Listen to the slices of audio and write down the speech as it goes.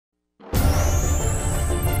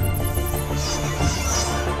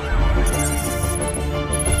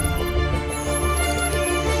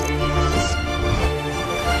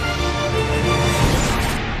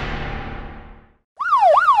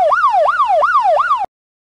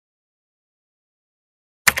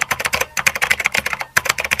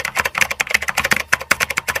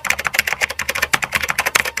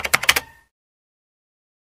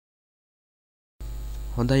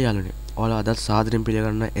හොඳයි යාළුවනේ. ඔයාලා අදත් සාදරයෙන්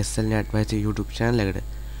පිළිගන්න slnadyc YouTube channel එකට.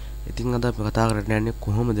 ඉතින් අද අපි කතා කරන්න යන්නේ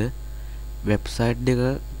කොහොමද වෙබ්සයිට් එක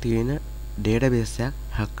තියෙන database එකක්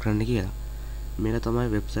hack කරන්න කියලා. මේක තමයි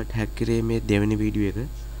වෙබ්සයිට් hack කිරීමේ දෙවෙනි වීඩියෝ එක.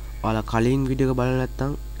 ඔයාලා කලින් වීඩියෝ එක බලලා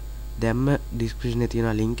නැත්නම් දැම්ම description එකේ තියෙන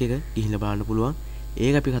link එක ගිහිල්ලා බලන්න පුළුවන්.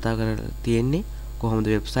 ඒක අපි කතා කරලා තියෙන්නේ කොහොමද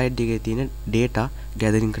වෙබ්සයිට් එකේ තියෙන data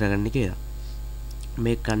gathering කරගන්න කියලා.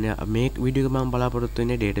 මේ වීඩියෝ එක මම බලාපොරොත්තු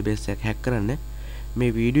වෙන්නේ database එකක් hack කරන්න.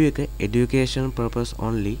 මේ වීඩියෝ එක education purpose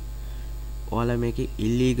only. ඔයාලා මේකේ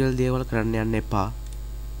illegal දේවල් කරන්න යන්න එපා.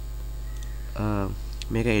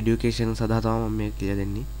 මේක education සඳහා තමයි මම මේක කියලා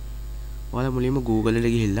දෙන්නේ. ඔයාලා මුලින්ම Google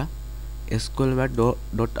එකට ගිහිල්ලා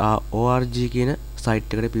slnadyc.org කියන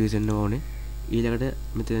site එකට පිවිසෙන්න ඕනේ. ඊළඟට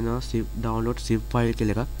මෙතන එනවා zip download zip file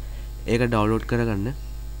කියලා එකක්. ඒක download කරගන්න.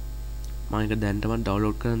 මම ඒක දැන් තමයි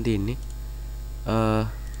download කරන් තියෙන්නේ.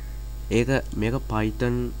 ඒක මේක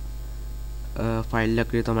Python ෆයිල් එකක්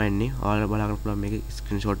විදිහට තමයි එන්නේ. ඔයාලා බලා ගන්න පුළුවන් මේකේ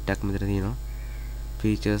ස්ක්‍රීන්ෂොට් එකක් මෙතන තියෙනවා.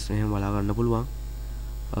 ෆීචර්ස් මෙහෙම බලා ගන්න පුළුවන්.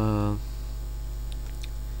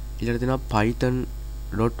 ඊළඟට තියෙනවා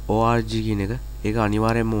python.org කියන එක. ඒක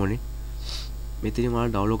අනිවාර්යයෙන්ම ඕනේ. මෙතනින්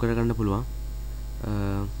ඔයාලා ඩවුන්ලෝඩ් කරගන්න පුළුවන්.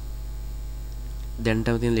 දැන්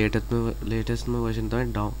තමයි තියෙන latestම version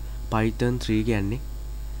තමයි Python 3 කියන්නේ.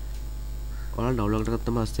 ඔයාලා ඩවුන්ලෝඩ්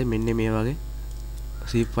කරගත්තම පස්සේ මෙන්න මේ වගේ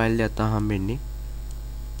zip file එකක් තමයි හම්බෙන්නේ.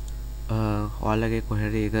 ඔයාලගේ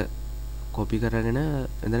කොහරි එක කොපි කරගෙන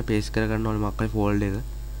එතන paste කරගන්න ඕනේ මොකක්ද folder එක.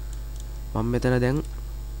 මම මෙතන දැන්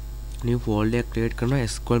new folder එකක් create කරනවා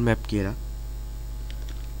SQL map කියලා.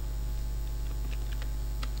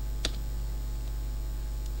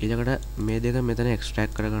 ඊළඟට මේ දෙක මෙතන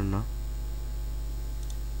extract කරගන්නවා.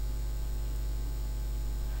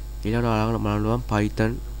 ඊළඟට ඔයාලට බලන්න පුළුවන්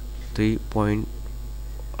Python 3.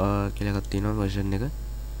 කියලා එකක් තියෙනවා version එක.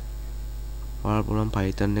 ඔයාලා පුළුවන්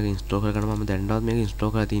Python එක install කරගන්න. මම දැන්වත් මේක install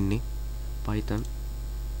කරලා තින්නේ Python.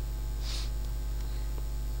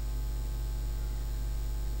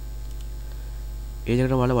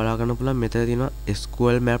 ඊළඟට ඔයාලා බලා ගන්න පුළුවන් මෙතන තියෙනවා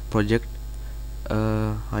SQL map project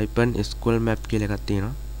 -SQL map කියලා එකක්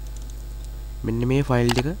තියෙනවා. මෙන්න මේ ෆයිල්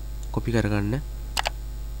එක copy කරගන්න.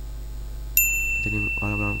 එතනින්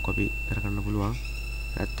ඔයාලා බලන්න copy කරගන්න පුළුවන්.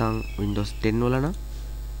 නැත්නම් Windows 10 වල නම්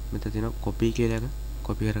මෙතන තියෙනවා copy කියලා එක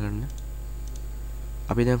copy කරගන්න.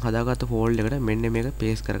 අපි දැන් හදාගත්ත ෆෝල්ඩර් එකට මෙන්න මේක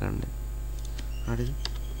paste කරගන්න. හරිද?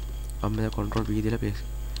 මම දැන් control V දීලා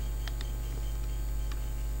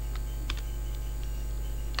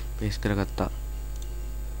paste කරගත්තා.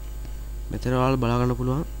 මෙතන ඔයාලා බලා ගන්න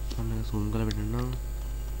පුළුවන්. මම මේක zoom කරලා පෙන්නන්නම්.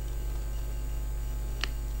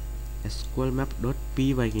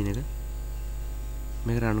 sqlmap.py කියන එක.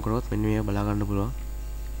 මේක run කරොත් මෙන්න මේක බලා ගන්න පුළුවන්.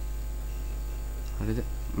 හරිද?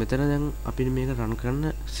 මෙතන දැන් අපි මේක run කරන්න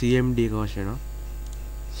cmd එක අවශ්‍ය වෙනවා.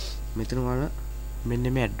 මෙතන ඔයාලා මෙන්න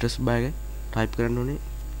මේ address bar එක type කරන්න ඕනේ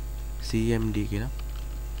cmd කියලා.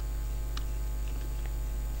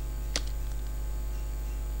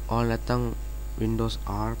 ඔයාලා නැත්තම් Windows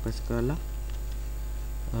R press කරලා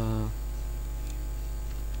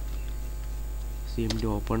cmd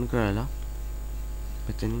open කරලා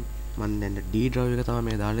මෙතන මම දැන් D drive එක තමයි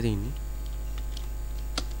මේ දාලා තින්නේ.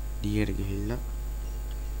 D එකට ගිහිල්ලා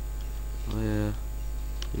ඔය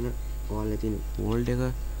ඉන්න ඔයාලා තියෙන folder එක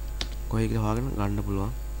කොහේ කියලා හොයාගෙන ගන්න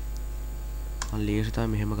පුළුවන්. මම ලේසි තමයි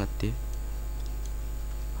මෙහෙම ගත්තේ.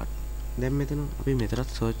 දැන් මෙතන අපි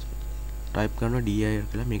මෙතනත් search type කරනවා dir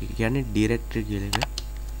කියලා. මේක කියන්නේ directory කියලා එක.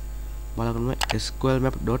 බලන්න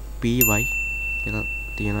sqlmap.py එක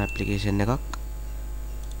තියෙන application එකක්.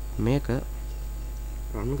 මේක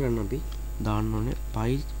run කරන්න අපි දාන්න ඕනේ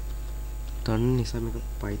Python නිසා මේක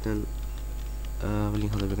Python වලින්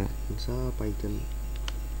හදපු නිසා Python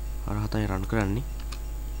හරහායි run කරන්නේ.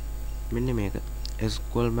 මෙන්න මේක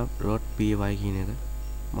sqlmap.py කියන එක.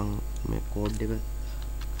 මම මේ කෝඩ් එක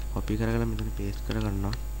copy කරගෙන මෙතන paste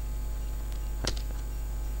කරගන්නවා.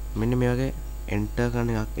 මෙන්න මේ වගේ enter කරන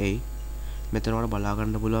එකක් එයි. මෙතන වල බලා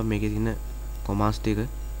ගන්න පුළුවන් මේකේ තියෙන commands ටික.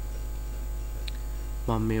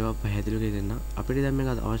 මම මේවා පැහැදිලිව දෙන්නම්. අපිට දැන් මේක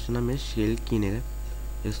අවශ්‍ය නම් මේ shell කියන එක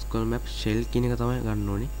sqlmap shell කියන එක තමයි ගන්න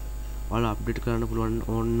ඕනේ. ඔයාලා අප්ඩේට් කරන්න පුළුවන්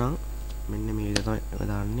ඕන නම් මෙන්න මේ විදිහට තමයි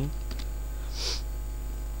දාන්නේ.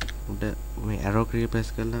 උඩ මේ arrow key press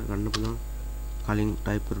කරලා ගන්න පුළුවන් කලින්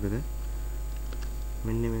type කරපු එක.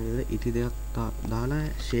 මෙන්න මේ විදිහට ඉති දෙකක් දාලා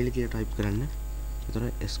shell කියලා type කරන්න. එතකොට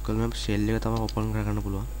sqlmap shell එක තමයි open කරගන්න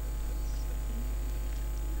පුළුවන්.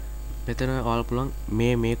 මෙතන ඔයාලා පුළුවන්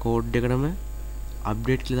මේ code එකටම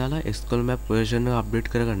update කියලා දාලා sqlmap version එක update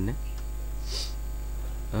කරගන්න.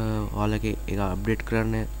 ඔයාලගේ ඒක update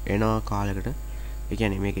කරන්න එනවා කාලයකට. ඒ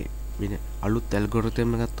කියන්නේ මේකේ වෙන අලුත් algorithm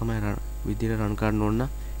එකක් තමයි විදිහට run කරන්න ඕන.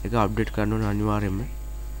 ඒක update කරන්න ඕන අනිවාර්යයෙන්ම.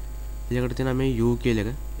 ඊළඟට තියෙනවා මේ u කියලා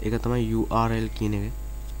එක. ඒක තමයි URL කියන එක.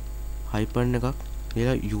 hyphen එකක්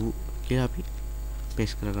කියලා u කියලා අපි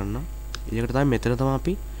paste කරගන්නවා. ඊළඟට තමයි මෙතන තමයි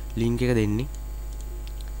අපි link එක දෙන්නේ.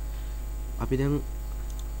 අපි දැන්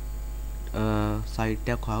site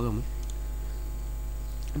එකක් හොයාගමු.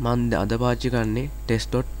 මම අද පාවිච්චි කරන්නේ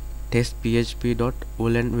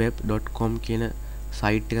test.php.ulenweb.com කියන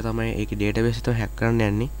site එක තමයි ඒකේ database එක hack කරන්න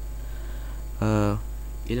යන්නේ.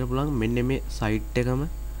 ඊළඟ පුළුවන් මෙන්න මේ site එකම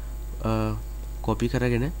copy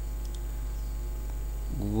කරගෙන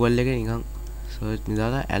Google එකේ නිකන් search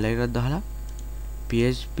නිදාලා alert එකක් දාලා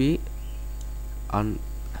php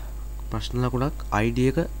ප්‍රශ්න ලකුණක් id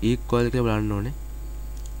එක equal කියලා බලන්න ඕනේ.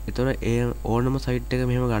 එතකොට ඒ ඕනම site එක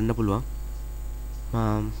මෙහෙම ගන්න පුළුවන්.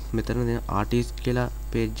 මෙතන තියෙන artist කියලා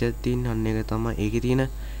page එකක් තියෙන අන්න ඒක තමයි ඒකේ තියෙන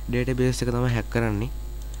database එක තමයි hack කරන්නේ.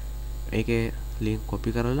 ඒකේ link copy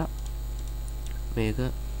කරලා මේක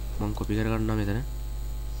මම copy කරගන්නවා මෙතන.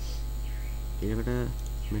 ඊළඟට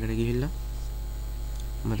මේකට ගිහිල්ලා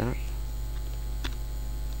මෙතන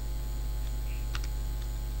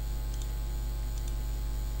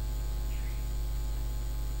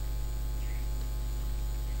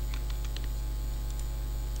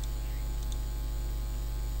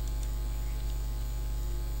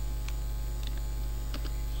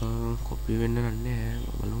copy වෙන්න නැහැ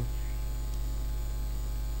බලමු.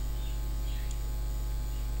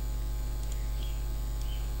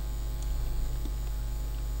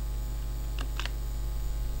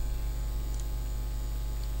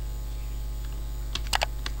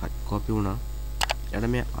 copy වුණා. ඊට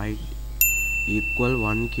මේ i equal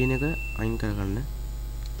 1 කියන එක අයින් කරගන්න.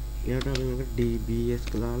 ඊට අපි මේක dbs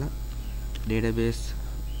දාලා database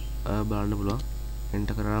බලන්න පුළුවන්.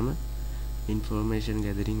 enter කරාම information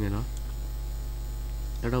gathering වෙනවා.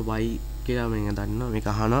 ඊට y කියලා මම දන්නවා. මේක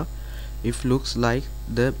අහනවා if looks like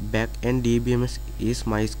the back end dbms is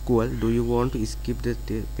mysql do you want to skip the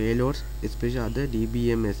payloads especially other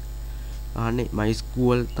dbms අහන්නේ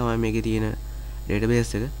mysql තමයි මේකේ තියෙන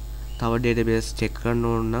database එක. තව database check කරන්න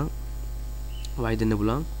ඕන නම් y දෙන්න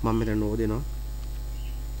පුළුවන්. මම මෙතන no දෙනවා.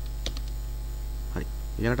 හරි.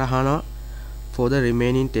 ඊළඟට අහනවා for the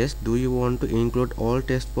remaining test do you want to include all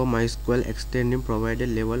tests for mysql extending provided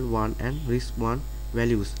level 1 and risk 1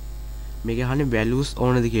 values. මේක අහන්නේ values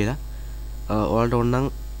ඕනද කියලා. ඔයාලට ඕන නම්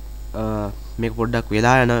මේක පොඩ්ඩක්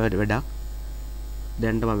වෙලා යන වැඩක්.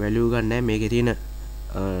 දැන් තමයි value ගන්නෑ. මේකේ තියෙන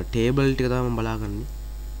table ටික තමයි මම බලාගන්නේ.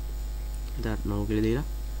 that no කියලා දීලා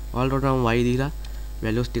ඔයාලට නම් y දීලා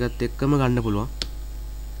values ටිකත් එක්කම ගන්න පුළුවන්.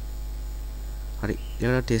 හරි.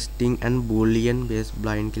 ඊළඟ testing and boolean based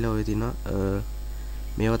blind කියලා ඔය තියෙනවා.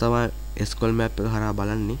 මේවා තමයි SQL map එක හරහා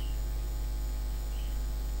බලන්නේ.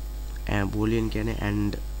 boolean කියන්නේ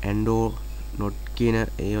and or not කියන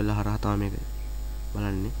ඒවල හරහා තමයි මේක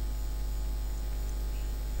බලන්නේ.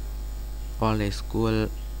 ඔයාලා SQL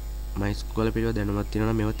MySQL පිළිබඳව දැනුමක්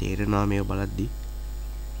තියෙනවා නම් මේවා තේරෙනවා මේක බලද්දී.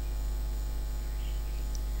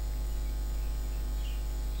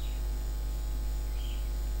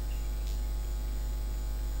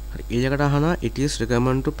 ඊළඟට අහනවා it is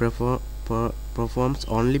recommended to performs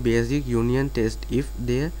only basic union test if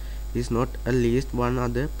there is not at least one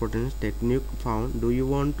other potential technique found. Do you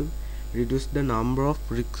want to reduce the number of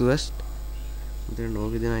requests? මෙතන no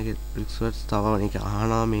කියන එක requests තව එක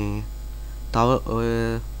අහනවා මේ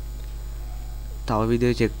තව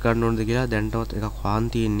විදිහට check කරන්න ඕනද කියලා. දැන්ටවත් එකක් හොයන්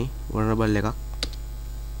තියෙන්නේ vulnerable එකක්.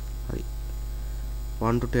 හරි.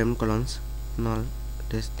 1 to 10 columns null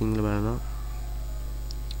testing වල බලනවා.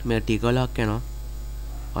 මේ ටික වෙලාවක් යනවා.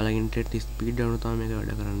 ඔයාලගේ ඉන්ටර්නෙට් ස්පීඩ් අනුව තමයි මේක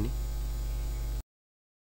වැඩ කරන්නේ.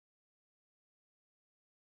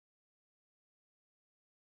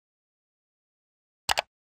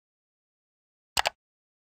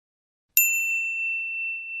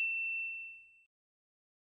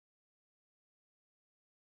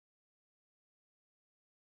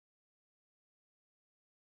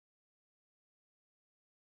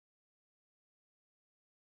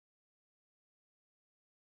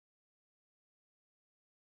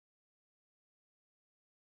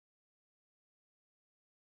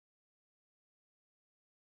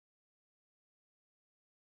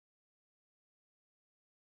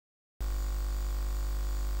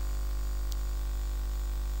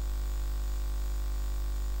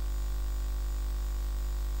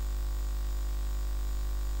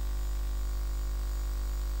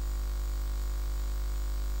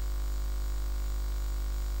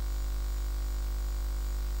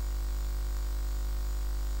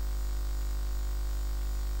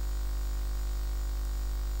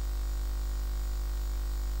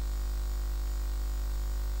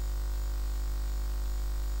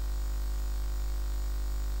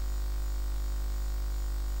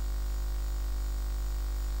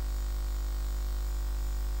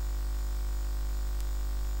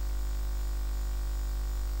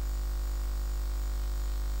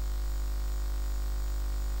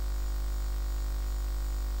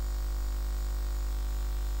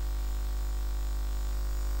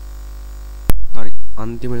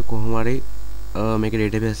 අන්තිමට කොහොම හරි මේක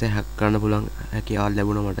database එක hack කරන්න පුළුවන් හැකියාවක්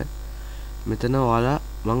ලැබුණා මට. මෙතන ඔයාලා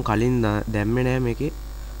මම කලින් දැම්මේ නෑ මේකේ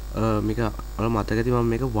මේක ඔයාලා මතක ඇති මම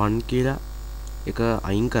මේක 1 කියලා එක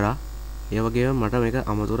අයින් කරා. ඒ වගේම මට මේක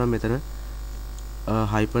අමතොරන් මෙතන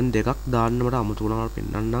හයිපන් දෙකක් දාන්න මට අමතු වුණා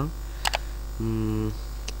පෙන්නන්නම්.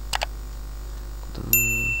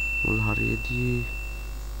 මුල් හරියදී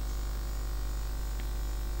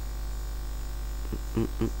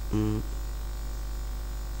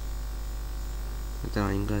මෙතන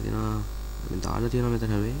අයින් කරලා තියෙනවා. මම දාලා තියෙනවා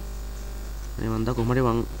මෙතන හැබැයි මේ මන්ද කොහමද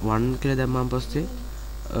 1 කියලා දැම්මම පස්සේ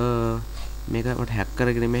මේක මට හැක්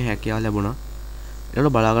කරගෙන මේ හැකියාව ලැබුණා.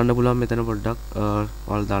 ඒකට බලා ගන්න පුළුවන් මෙතන පොඩ්ඩක්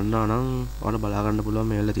ඔයාලා දන්නවා නම් ඔයාලා බලා ගන්න පුළුවන්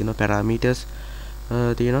මේ වල තියෙන පැරාමීටර්ස්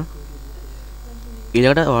තියෙනවා.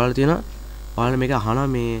 ඊළඟට ඔයාලා තියෙනවා ඔයාලා මේක අහනවා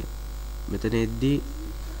මේ මෙතනදී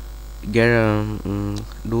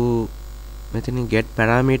මෙතන get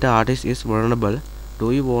parameter artist is vulnerable. Do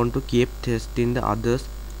you want to keep testing the others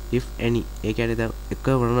if any? ඒ කියන්නේ දැන් එක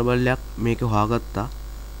vulnerable එකක් මේක හොයාගත්තා.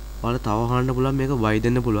 ඔයාලා තව අහන්න පුළුවන් මේක වයි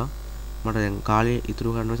දෙන්න පුළුවන්. මට දැන් කාලේ ඉතුරු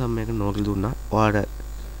කරන නිසා මේක නෝකල් දුන්නා. ඔයාලට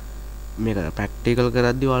මේක ප්‍රැක්ටිකල්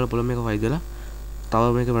කරද්දී ඔයාලා පුළුවන් මේක වයි දාලා තව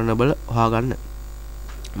මේක vulnerable හොයාගන්න.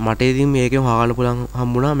 මට ඉතින් මේකෙන් හොයාගන්න පුළුවන්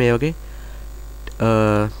හම්බුණා මේ වගේ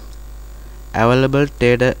available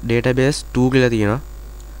database 2 කියලා තියෙනවා.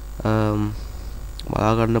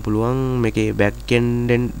 බලා ගන්න පුළුවන් මේකේ backend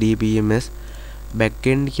and dbms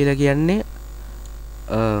backend කියලා කියන්නේ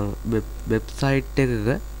වෙබ්සයිට් එකක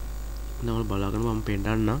නෝල් බලා ගන්න මම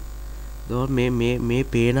පෙන්නන්නම්. මේ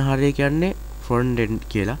පේන හරිය කියන්නේ front end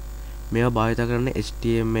කියලා. මේවා භාවිත කරන්නේ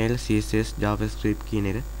HTML, CSS, JavaScript කියන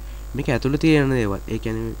එක. මේක ඇතුළේ තියෙන දේවල්. ඒ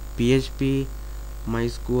කියන්නේ PHP,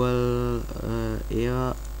 MySQL ඒවා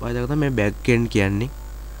භාවිත කරන මේ backend කියන්නේ.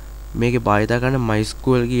 මේකේ භාවිත කරන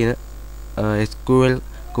MySQL කියන SQL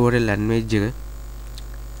core language එක.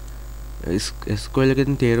 SQL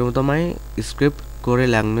එකෙන් තේරුම තමයි script core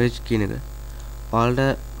language කියන එක.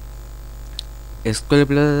 ඔයාලට SQL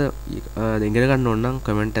පිළ ඉගෙන ගන්න ඕන නම්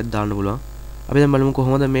කමෙන්ට් එකක් දාන්න පුළුවන්. අපි දැන් බලමු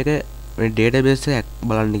කොහොමද මේක මේ database එක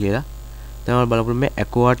බලන්න කියලා. දැන් ඔයාලා බලපුවා මේ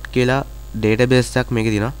acquired කියලා database එකක්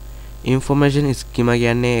මේකේ තියෙනවා. information schema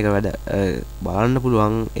කියන්නේ ඒක වැඩ බලන්න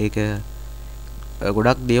පුළුවන්. ඒක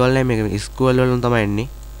ගොඩක් දේවල් නැහැ මේක SQL වලින් තමයි එන්නේ.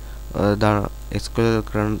 SQL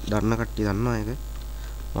දන්න කට්ටිය දන්නවා ඒක.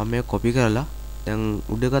 මම මේක copy කරලා දැන්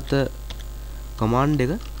උඩගත command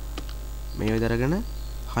එක මේ විදිහට අරගෙන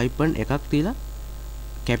hyphen එකක් තියලා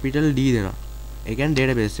capital D දෙනවා. ඒ කියන්නේ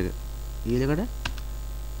database එක. ඊළඟට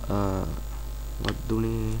what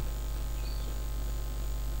දුනේ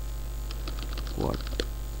what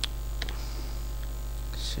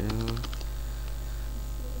shell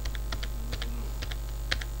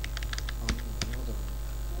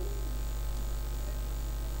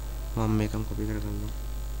මම මේකම copy කරගන්නවා.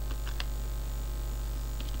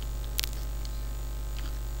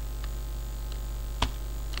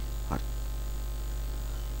 හරි.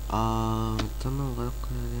 මෙතන වරක්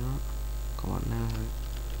කරලා දෙනවා. කවන්න නැහැ.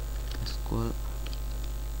 SQL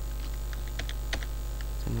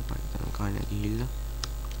එතන Python කාණේ ගිහිල්ලා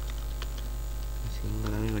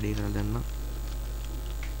සිංහලෙන් වැඩේ කරලා දැම්ම.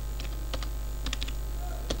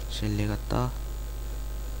 shell එක ගත්තා.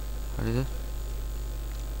 හරිද?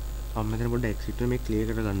 මම මෙතන පොඩ්ඩක් exit එක මේ clear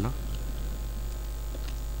කරගන්න.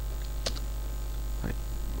 හරි.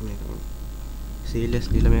 මේක CLS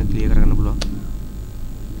දීලා මේක clear කරගන්න පුළුවන්.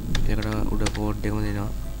 ඒකට උඩ code එකම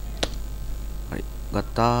දෙනවා. හරි.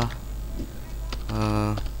 ගත්තා.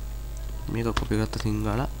 මේක copy කරගත්ත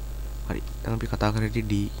සිංහල. හරි. දැන් අපි කතා කරේ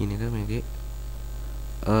D කියන එක මේකේ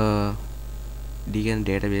D කියන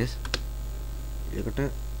database. ඒකට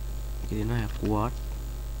කියනවා acquired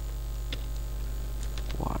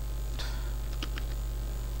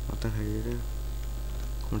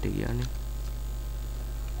කොමට කියන්නේ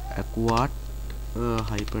acquired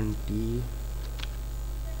hyphen t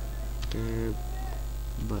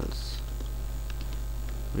tables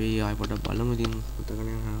we ආයෙ පොඩ්ඩක් බලමු ඉතින්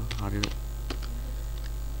උතකනේ හරියට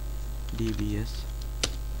dbs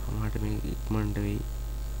අමාට මේ ඉක්මනට වෙයි.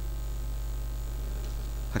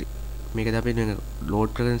 හරි මේකද අපි මේක ලෝඩ්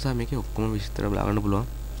කරගෙන නිසා මේකේ ඔක්කොම විස්තර බලා ගන්න පුළුවන්.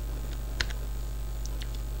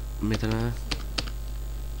 මෙතන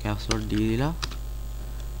caps lock D දීලා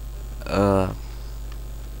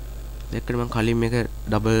දෙකට මම කලින් මේක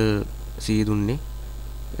double C දුන්නේ.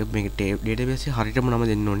 මේක database එක හරියටම නම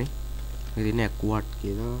දෙන්න ඕනේ. මේක දෙන්නේ acquired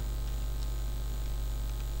කියලා.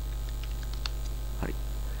 හරි.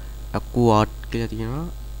 acquired කියලා තියෙනවා.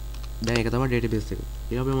 දැන් ඒක තමයි database එක.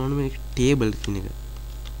 ඊට අපි මොනවද මේ table කියන එක.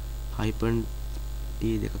 hyphen t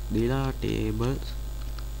දෙකක් දීලා tables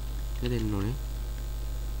කියලා දෙන්න ඕනේ.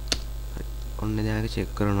 ඔන්න දැන් ඒක චෙක්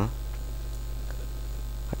කරනවා.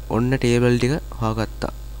 ඔන්න ටේබල් ටික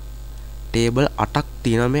හොයාගත්තා. ටේබල් 8ක්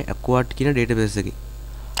තියෙනවා මේ aquat කියන database එකේ.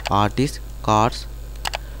 artist, cards,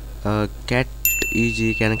 cat eg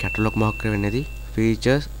කියන catalog මොකක් කර වෙන්නේ නැති,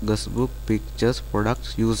 features, guestbook, pictures, products,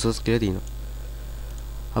 users කියලා තියෙනවා.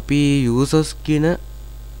 අපි users කියන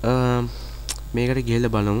මේකට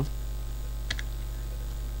ගිහලා බලමු.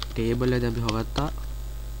 ටේබල් එක දැන් අපි හොයාගත්තා.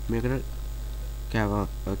 මේකට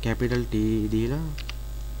capital T දීලා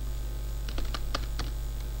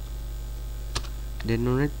දෙන්න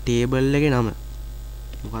ඕනේ ටේබල් එකේ නම.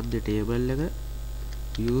 මොකක්ද ටේබල් එක?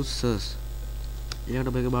 users.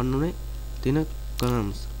 ඊළඟට මේක බලන්න ඕනේ තියෙන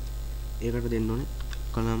columns. ඒකට දෙන්න ඕනේ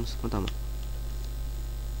columns ම තමයි.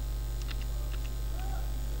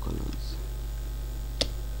 columns.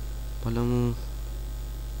 බලමු.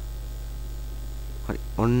 හරි.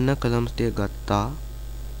 ඔන්න columns ටික ගත්තා.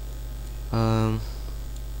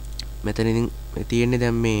 මෙතන ඉතින් තියෙන්නේ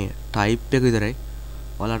දැන් මේ type එක විතරයි.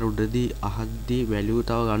 ඔයාලට උඩදී අහද්දී value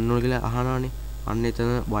තව ගන්න ඕන කියලා අහනවානේ. අන්න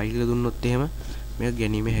එතන y කියලා දුන්නොත් එහෙම මේක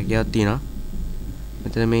ගැනීමේ හැකියාවක් තියෙනවා.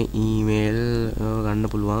 මෙතන මේ email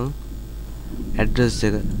ගන්න පුළුවන්. address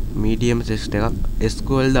එක, medium text එකක්,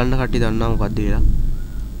 SQL දන්න කට්ටිය දන්නවා මොකක්ද කියලා.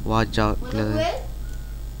 වාචා කියලා.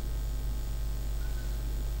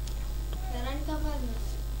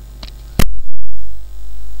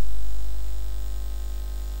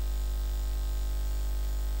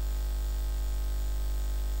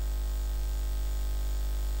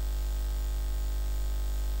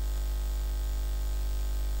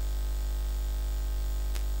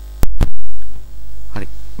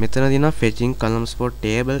 මෙතන තියෙනවා fetching columns for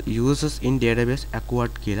table users in database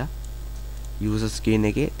aquat කියලා. users කියන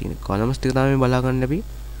එකේ තියෙන columns ටික තමයි බලා ගන්න අපි.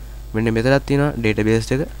 මෙන්න මෙතනක් තියෙනවා database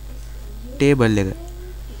එක, table එක.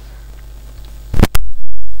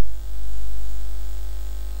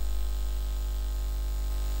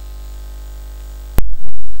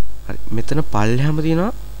 හරි මෙතන පල්ලෙහාම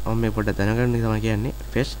තියෙනවා මම මේ පොඩ්ඩක් දැනගන්න තමයි කියන්නේ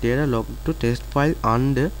fetch data log to test file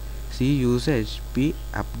under C user HP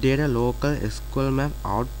update local SQL map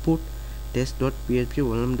output test.php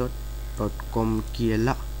volume.com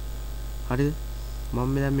කියලා. හරිද?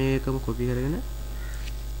 මම දැන් මේකම copy කරගෙන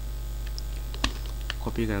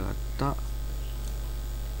copy කරගත්තා.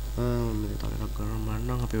 මම තව එකක් කරනවා මම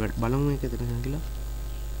නම් අපි බලමු මේක එතන කියලා.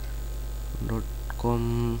 .com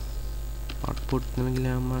output නෙමෙයි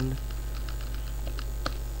කියලා මම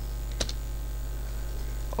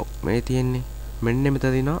මේ තියෙන්නේ මෙන්න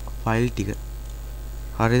මෙතන තියෙනවා ෆයිල් ටික.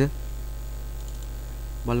 හරිද?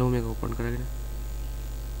 බලමු මේක ඕපන් කරගෙන.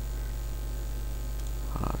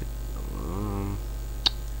 හරි.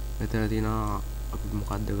 මෙතන තියෙනවා අපි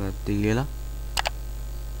මොකද්ද ගත්තේ කියලා.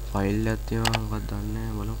 ෆයිල් එකක් තියෙනවා මොකක්ද දන්නේ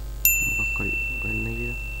නැහැ බලමු. මොකක් හරි වෙන්නේ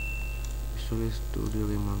කියලා. Visual Studio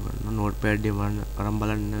එකේ මම ගන්න notepad එක මම අරන්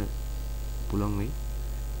බලන්න පුළුවන් වෙයි.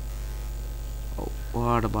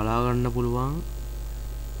 ඔයාලට බලා ගන්න පුළුවන්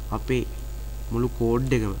අපේ මුළු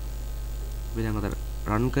කෝඩ් එකම අපි දැන් අතර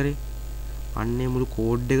රන් කරේ අන්නේ මුළු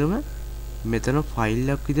කෝඩ් එකම මෙතන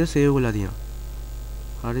ෆයිල් එකක් විදිහට සේව් කරලා තියෙනවා.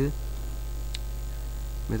 හරිද?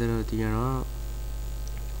 මෙතන තියෙනවා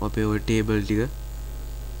අපේ ওই ටේබල් ටික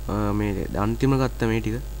මේ අන්තිම ගත්ත මේ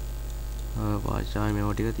ටික වාචාවේ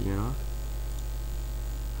මේවා ටික තියෙනවා.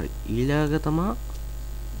 හරි ඊළඟ තමයි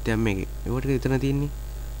දැන් මේකේ ඒවා ටික එතන තියෙන්නේ.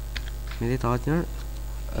 මේකේ තවත් තියෙනවා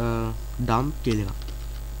ඩම්ප් කියලා එකක්.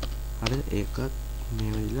 හරිද? ඒකත්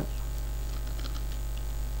මේ වෙලිලා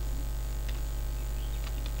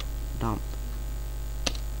dump.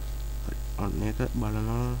 හරි ඔන්න ඒක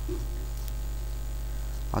බලනවා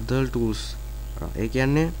other tools. ඒ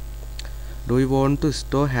කියන්නේ do you want to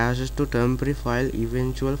store hashes to temporary file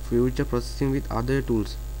eventual future processing with other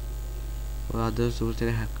tools? ඔය other tools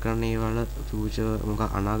එක hack කරන්න ඒ වල future මොකක්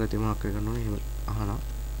අනාගතේ මොකක් කරන්න ඕනේ එහෙම අහනවා.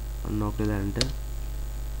 ඔන්න ඕක දැනට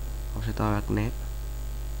අවශ්‍යතාවයක් නැහැ.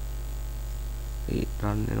 ඒ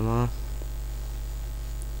රන් වෙනවා.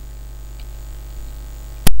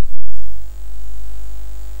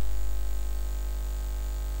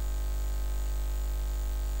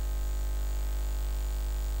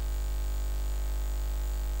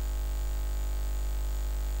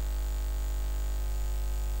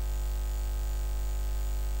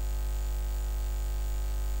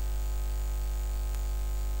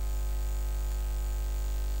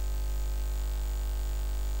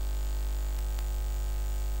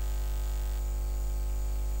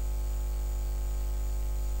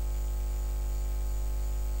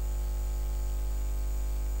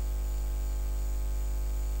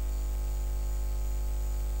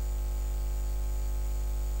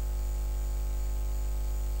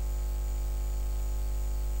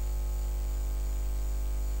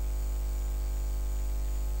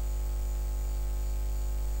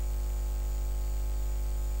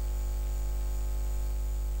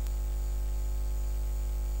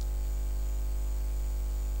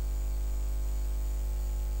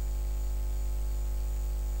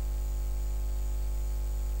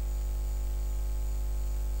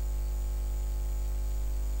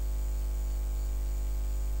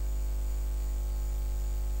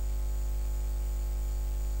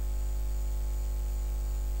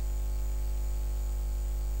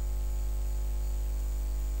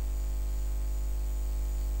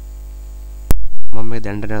 මේක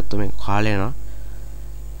දැනට නැත්නම් මේ කාලේ යනවා.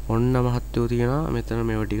 ඔන්න මහත්යෝ තියෙනවා මෙතන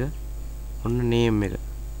මේව ටික. ඔන්න නේම් එක.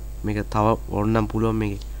 මේක තව ඕනනම් පුළුවන්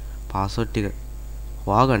මේකේ පාස්වර්ඩ් ටික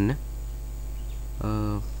හොයාගන්න.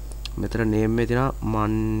 මෙතන නේම් එකේ තියෙනවා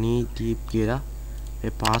මන්නි ටීප් කියලා.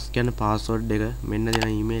 ඒ පාස් කියන පාස්වර්ඩ් එක, මෙන්න දෙන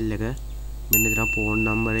ඊමේල් එක, මෙන්න දෙන ෆෝන්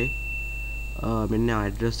නම්බර් එක, මෙන්න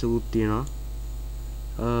ඇඩ්‍රස් එකක් තියෙනවා.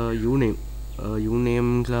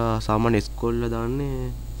 username කියලා සාමාන්‍ය ස්කෝල් වල දාන්නේ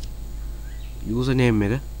username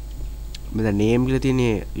එක. මෙතන name කියලා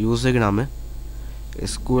තියෙන්නේ user එක නම.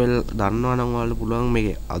 SQL දන්නවා නම් ඔයාලට පුළුවන් මේක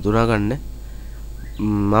අඳුනා ගන්න.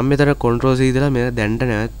 මම මෙතන control C දාලා මේක දැන්ට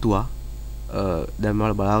නැවතුවා. දැන් මම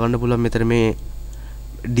බලා ගන්න පුළුවන් මෙතන මේ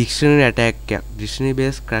dictionary attack එක, dictionary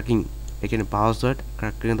based cracking. ඒ කියන්නේ password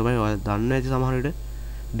cracking තමයි ඔයාලා දන්න ඇති සමහර විට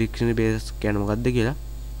dictionary based කියන්නේ මොකක්ද කියලා.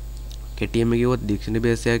 කෙටියෙන්ම කිව්වොත් dictionary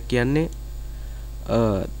based එක කියන්නේ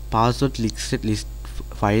password list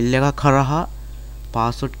file එකක් කරහා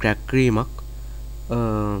password crack කිරීමක්.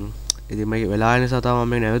 ඉතින් මේක වෙලා යන නිසා තමයි මම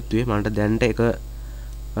මේක නැවතුවේ. මන්ට දැන්ට එක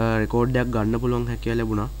රෙකෝඩ් එකක් ගන්න පුළුවන් හැකියාව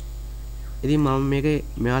ලැබුණා. ඉතින් මම මේක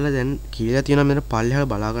මෙයාලා දැන් කියලා තියෙනවා මෙතන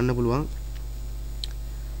පල්ලෙහාට බලා ගන්න පුළුවන්.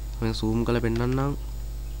 මම zoom කරලා පෙන්නන්නම්.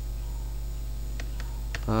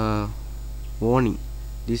 warning,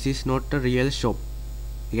 this is not a real shop.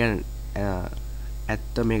 ඒ කියන්නේ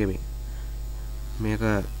ඇත්ත මේක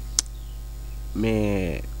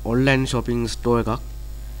මේ online shopping store එකක්.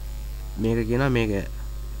 මේක කියනවා මේක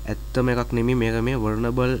ඇත්තම එකක් නෙමෙයි. මේක මේ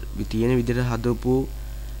vulnerable තියෙන විදිහට හදපු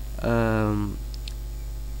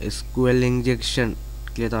SQL injection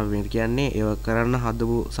කියලා තමයි මේක කියන්නේ. ඒක කරන්න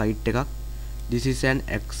හදපු site එකක්. This is an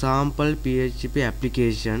example PHP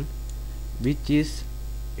application which is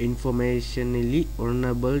informationally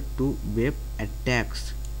vulnerable to web attacks.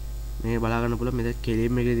 මේ බලා ගන්න පුළුවන් මෙතන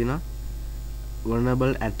කෙලින්ම එකේ තියෙනවා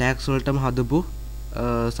vulnerable attacks වලටම හදපු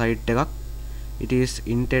site එකක්. It is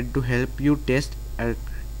intended to help you test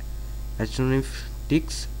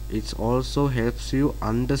alternatives. It also helps you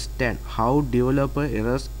understand how developer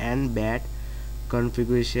errors and bad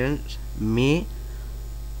configurations may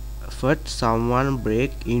affect someone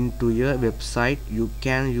break into your website. You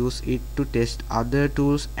can use it to test other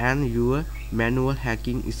tools and your manual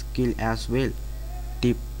hacking skill as well.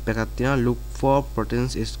 Tip එකක් තියෙනවා, look for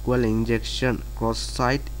potential SQL injection,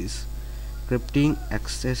 cross-site scripting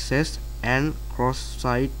accesses and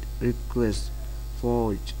cross-site requests,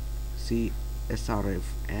 forge, CSRF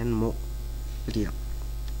and more.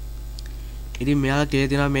 ඉතින් මෙයාලා කියලා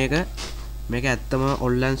තියෙනවා මේක ඇත්තම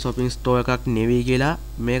online shopping store එකක් නෙවෙයි කියලා.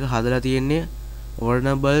 මේක හදලා තියෙන්නේ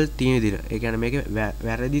vulnerable තියෙන විදිහට. ඒ කියන්නේ මේක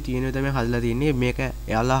වැරදි තියෙන විදිහට තමයි හදලා තියෙන්නේ. මේක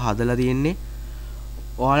එයාලා හදලා තියෙන්නේ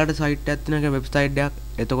ඔයාලට site එකක් තියෙනවා, website එකක්.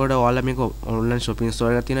 එතකොට ඔයාලා මේක online shopping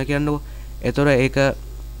store එකක් තියෙනවා කියන්නකො. එතකොට ඒක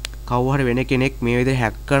කවුරු හරි වෙන කෙනෙක් මේ විදිහට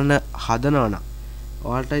hack කරන්න හදනවා නම්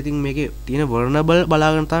ඔයාලට ඉතින් මේකේ තියෙන vulnerable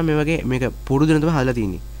බලාගෙන තමයි මේ වගේ මේක පුරුදු වෙන තමයි හදලා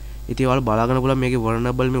තියෙන්නේ. ඉතින් ඔයාලා බලාගෙන පුළුවන් මේකේ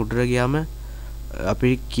vulnerable මේ උඩට ගියාම අපි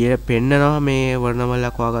කිය පෙන්නනවා මේ vulnerable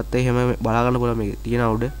එකක් හොයාගත්තා. එහෙම බලා ගන්න පුළුවන් මේකේ තියෙන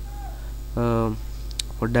උඩ.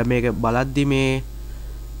 පොඩ්ඩක් මේක බලද්දි මේ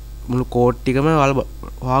මුළු කෝඩ් ටිකම ඔයාලා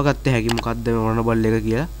හොයාගත්ත හැකි මොකද්ද මේ vulnerable එක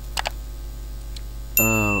කියලා.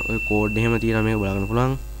 ඔය කෝඩ් එහෙම තියෙනවා මේක බලා ගන්න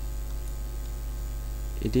පුළුවන්.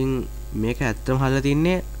 ඉතින් මේක ඇත්තම හදලා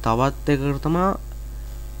තින්නේ තවත් එකකට තමයි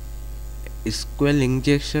SQL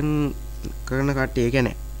injection කරන කට්ටිය. ඒ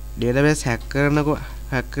කියන්නේ database hack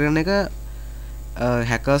කරන එක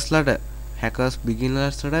hackers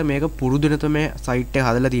beginners ලට මේක පුරුදු වෙන තමයි site එක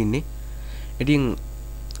හදලා තින්නේ. ඉතින්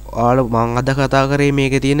ඔයාලා මම අද කතා කරේ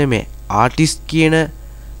මේකේ තියෙන මේ artist කියන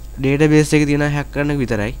database එකේ තියෙන hack කරන එක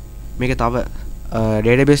විතරයි. මේකේ තව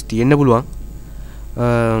database තියෙන්න පුළුවන්.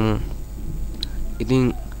 ඉතින්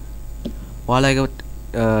ඔයාලා ඒක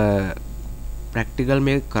ප්‍රැක්ටිකල්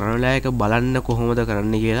මේක කරනලා එක බලන්න කොහොමද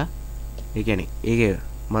කරන්න කියලා. ඒ කියන්නේ ඒක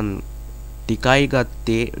මම ටිකයි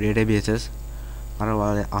ගත්තේ databases. අර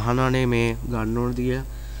ඔයාලා අහනනේ මේ ගන්න ඕනද කියලා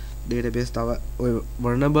database තව ඔය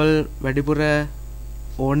vulnerable වැඩිපුර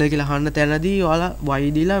ඕනද කියලා අහන්න තැනදී ඔයාලා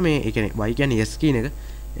y දීලා මේ ඒ කියන්නේ y කියන්නේ yes කියන එක.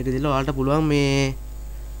 ඒක දීලා ඔයාලට පුළුවන් මේ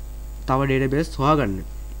තව database හොයාගන්න.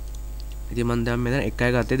 ඉතින් මම දැන් මෙතන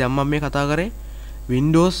එකයි ගත්තේ. දැන් මම මේ කතා කරේ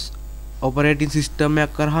Windows operating system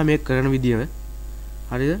එකක් කරා මේක කරන විදියම.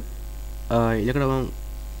 හරිද? ඊළඟට මම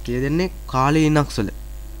කියලා දෙන්නේ කාලේ Linux වල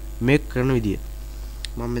මේක කරන විදිය.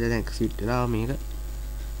 මම මෙතන exit වෙලා මේක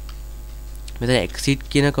මෙතන exit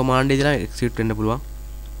කියන command එක දාලා exit වෙන්න පුළුවන්.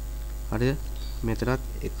 හරිද? මෙතනත්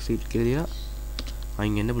exit කියලා දීලා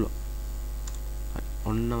අයින් වෙන්න පුළුවන්. හරි.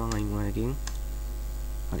 ඔන්න මම අයින් වුණා එකකින්.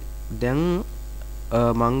 හරි. දැන්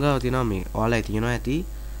මං ගාව තියෙනවා මේ ඔයාලා තියනවා ඇති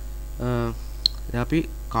අපි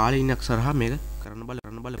කාලේ Linux හරහා මේක කරන්න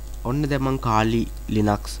බලන්න. ඔන්න දැන් මං කාලි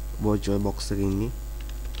Linux virtual box එකේ ඉන්නේ.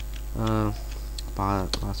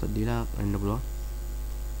 පාස්වර්ඩ් දීලා එන්න පුළුවන්.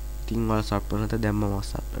 ඉතින් ඔයාලා සබ්ස්ක්‍රයිබ් කරන්න දැන් මම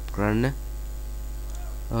සබ්ස්ක්‍රයිබ් කරන්න.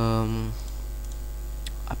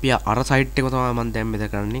 අපි අර සයිට් එක තමයි මම දැන්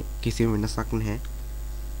මෙතන කරන්නේ. කිසිම වෙනසක් නැහැ.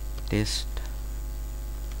 ටෙස්ට්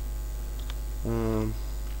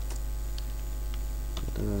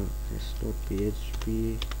test.php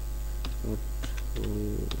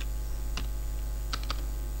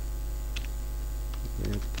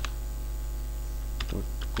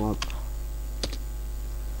web.com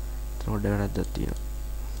තෝඩ වැරද්දක් තියෙනවා.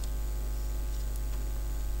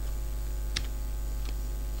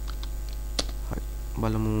 හරි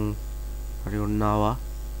බලමු. හරි ඔන්න ආවා.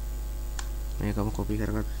 මේකම කොපි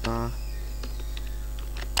කරගත්තා.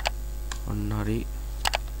 ඔන්න හරි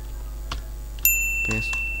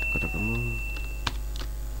paste කරගමු.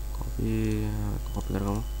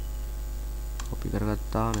 කොපි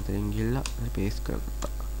කරගත්තා. මෙතනින් ගිහලා paste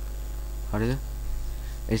කරගත්තා. හරිද?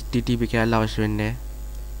 http කැලේ අවශ්‍ය වෙන්නේ නැහැ.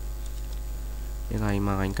 ඒකයි මම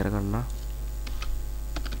අයින් කරගන්න.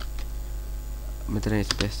 මෙතන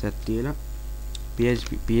space එකක් තියලා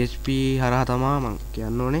PHP හරහා තමයි මම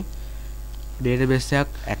කියන්න ඕනේ database එකක්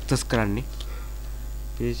access කරන්නේ.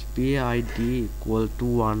 PHP id equal to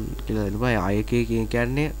 1 කියලා දෙනවා. I එකේ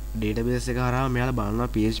කියන්නේ database එක හරහා මෙයාලා බලනවා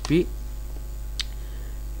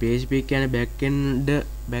PHP කියන්නේ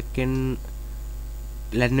backend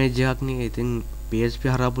language එකක් නේ. ඉතින් PHP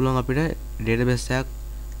හරහා පුළුවන් අපිට database එකක්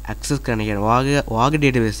access කරන්න. කියන්නේ ඔයාගේ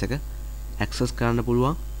database එක access කරන්න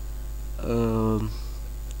පුළුවන්.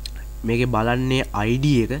 මේකේ බලන්නේ ID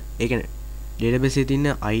එක. ඒ කියන්නේ database එකේ තියෙන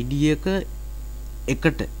ID එක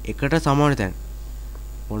එකට සමාන තැන.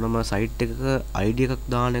 ඕනම සයිට් එකක ID එකක්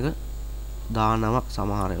දානවා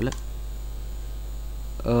සමහර වෙලාවට.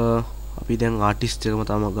 අපි දැන් ආටිස්ට් එකම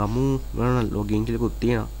තමයි ගමු. බලන්න ලොගින් කියලාකුත්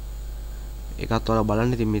තියෙනවා. ඒකත් ඔයාලා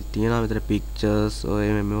බලන්න. ඉතින් මේ තියෙනවා මෙතන pictures ඔය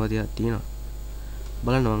මේවා තියා තියෙනවා.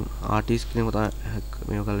 බලන්න මම ආටිස්ට් කෙනෙක් තමයි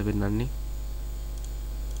මේක කරලා පෙන්නන්නේ.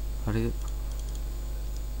 හරිද?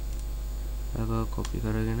 ඒක කොපි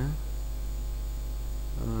කරගෙන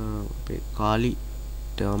අපේ කාලි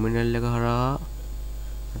ටර්මිනල් එක හරහා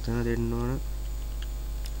මෙතන දෙන්න ඕන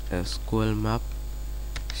SQL map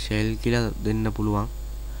shell කියලා දෙන්න පුළුවන්.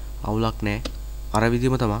 අවුලක් නැහැ. අර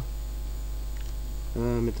විදිහම තමයි.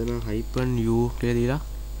 මෙතන -u කියලා දීලා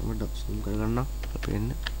මම zoom කරගන්නම් අපෙන්න.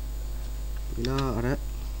 ඊළඟ අර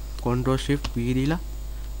control shift v දීලා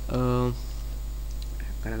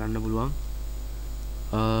කරගන්න පුළුවන්.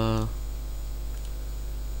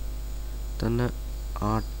 තන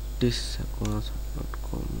artist.com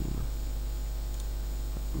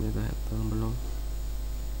මේක හැප්පම් බලමු.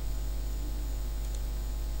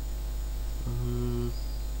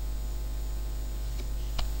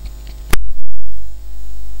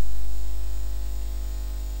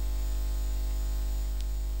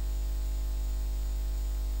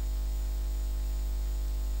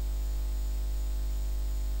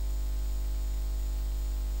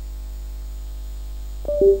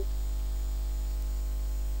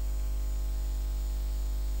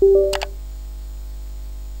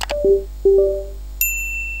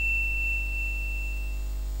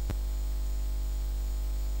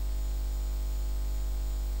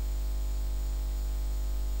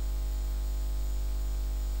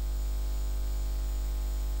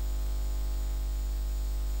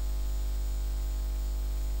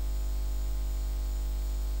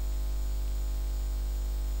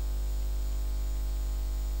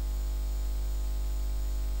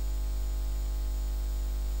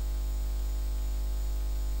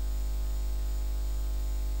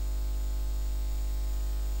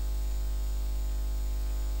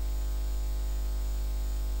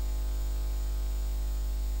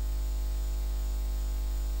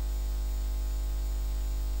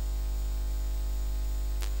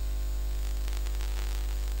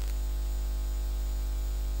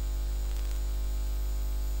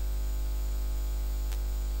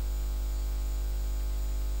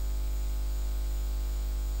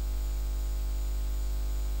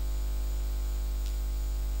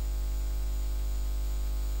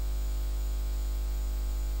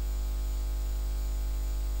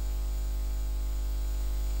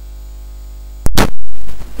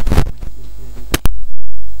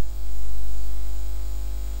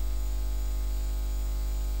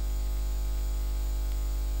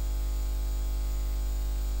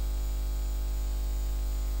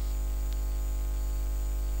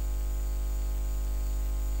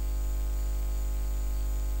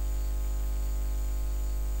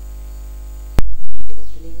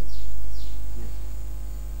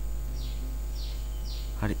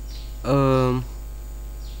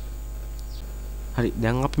 හරි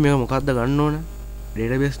දැන් අපි මේක මොකක්ද ගන්න ඕන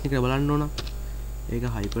database එක බලන්න ඕන ඒක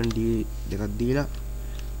hyphen d දෙකක් දීලා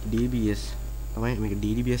dbs තමයි මේක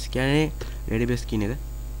dbs කියන්නේ database කියන එක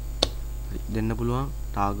හරි දෙන්න පුළුවන්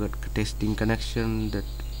target testing connection that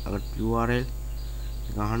url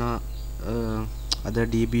ගහන අද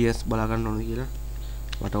dbs බලා ගන්න ඕනේ කියලා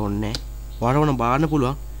මට ඕනේ ඔයාලට ඕන බලන්න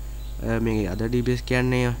පුළුවන් මේ අද dbs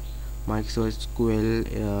කියන්නේ Microsoft SQL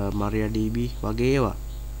MariaDB වගේ ඒවා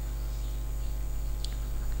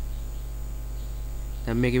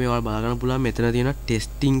දැන් මේකේ මේ ඔයාලා බලා ගන්න පුළුවන් මෙතන තියෙන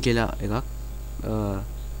ටෙස්ටිං කියලා එකක්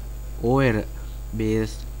OR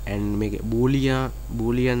base and මේක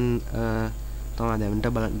boolean තමයි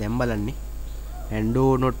දැන් බලන්නේ and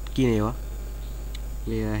or not කියන ඒවා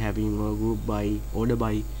we are having a group by order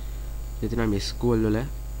by එතන මේ SQL වල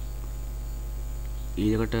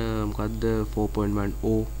ඊළඟට මොකද්ද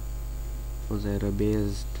 4.10 was there a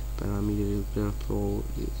based parameter for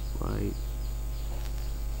by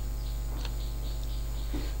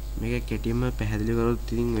මේක කෙටිම පැහැදිලි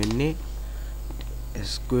කරොත් ඉතින් වෙන්නේ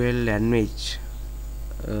SQL language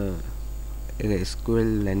ඒක SQL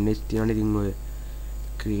language තියෙනනේ ඉතින් ඔය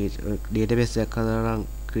create database එකක් හදලා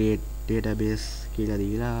create database කියලා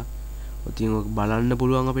දීලා ඉතින් ඔක බලන්න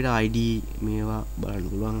පුළුවන් අපිට ID මේවා බලන්න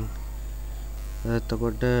පුළුවන්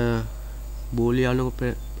එතකොට බෝලියාන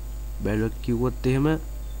බැලුවත් කිව්වොත් එහෙම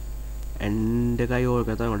and එකයි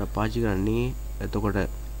ඕක තමයි මට පාවිච්චි කරන්නේ එතකොට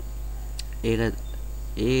ඒක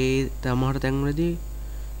ඒ තමහර තැන්වලදී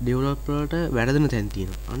ඩෙවලොපර්ට වැරදෙන තැන්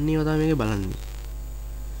තියෙනවා. අන්න ඒවා තමයි මේකේ බලන්නේ.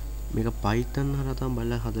 මේක Python හරහා තමයි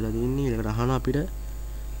බලලා හදලා දෙන්නේ. ඒකට අහන අපිට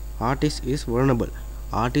artist is vulnerable.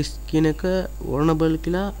 artist කියන එක vulnerable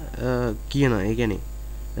කියලා කියනවා. ඒ කියන්නේ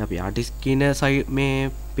අපි artist කියන මේ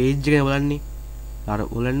page එක බලන්නේ. අර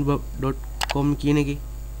ulan.com කියන එකේ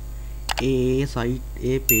ඒ site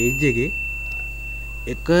ඒ page එකේ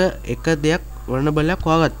එක දෙයක් vulnerable එකක්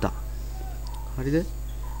හොයාගත්තා. හරිද?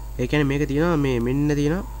 ඒ කියන්නේ මේක තියෙනවා මේ මෙන්න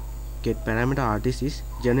තියෙනවා get parameter artist is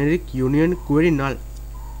generic union query null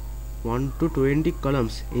 1 to 20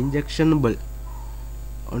 columns injectionable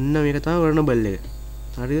ඔන්න මේක තමයි vulnerable එක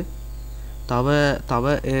හරිද තව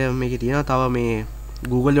මේකේ තියෙනවා තව මේ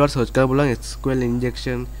Google වල search කරලා බලන්න SQL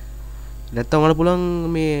injection නැත්තම් වල පුළුවන්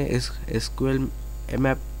මේ SQL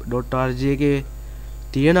map.rg එකේ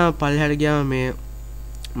තියෙන පල්ලෙහාට ගියාම මේ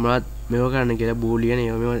මොනවද මේව කරන්න කියලා boolean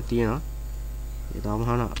ඒවා තියෙනවා ඒ තාම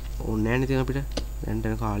අහන ඕනේ නැහැ නේ අපිට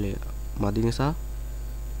දැන් කාලය මදි නිසා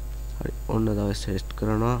හරි ඔන්න තව ටෙස්ට්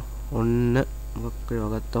කරනවා ඔන්න මොකක් කරේ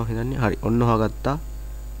වගත්තාම හිතන්නේ හරි ඔන්න හොයාගත්තා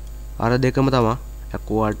අර දෙකම තමයි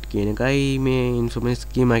acquired කියන එකයි මේ information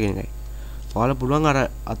schema කියන එකයි ඔයාලා පුළුවන් අර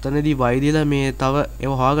අතනදී y දීලා මේ තව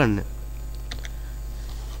ඒව හොයාගන්න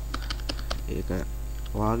ඒක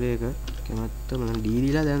වාගේ එක කැමැත්ත මම d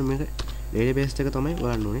දීලා දැන් මේක database එක තමයි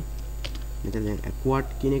බලන්න ඕනේ මෙතන දැන්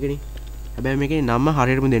acquired කියන එකනේ හැබැයි මේකේ නම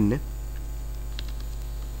හරියටම දෙන්න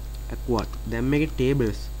acquired දැන් මේකේ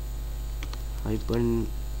tables hyphen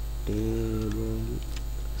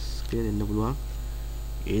tables කියලා දෙන්න පුළුවන්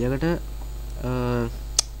ඊළඟට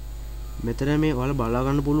මෙතන මේ ඔයාලා බලා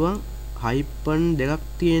ගන්න පුළුවන් hyphen දෙකක්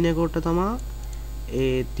තියෙනකොට තමයි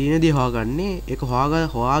ඒ තියෙන දේ හොයාගන්නේ ඒක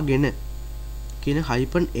හොයාගෙන කියන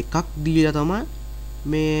hyphen එකක් දීලා තමයි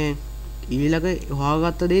මේ ඊළඟ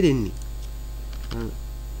හොයාගත්ත දේ දෙන්නේ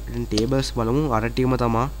tables බලමු අර ටිකම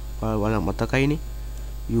තමයි ඔයාලා මතකයිනේ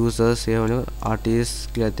users ඒවල artist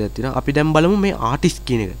කියලා තියෙනවා අපි දැන් බලමු මේ artist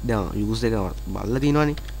කියන එක දැන් user එක බලලා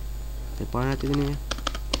තියෙනවානේ එපා නැතිනේ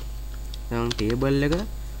දැන් table එක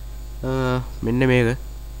මෙන්න මේක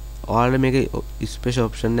ඔයාලා මේක special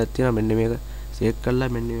option එකක් තියෙනවා මෙන්න මේක save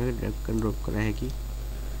කරලා මෙන්න මේක drag and drop කර හැකි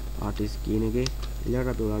artist කියන එකේ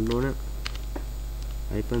ඊළඟට අපි බලන්න ඕන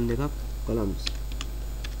hyphen දෙකක් columns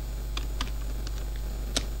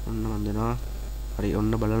ඔන්න මන් දෙනවා හරි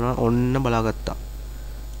ඔන්න බලනවා ඔන්න බලාගත්තා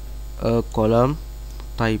column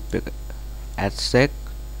type එක @sec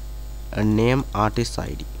name artist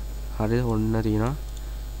id හරි ඔන්න තියෙනවා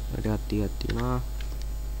ටිකක් තියෙනවා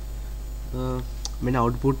මෙන්න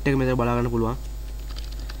output එක මෙතන බලා ගන්න පුළුවන්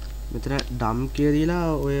මෙතන dump කියලා දීලා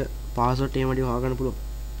ඔය password එහෙම ටික හොයාගන්න පුළුවන්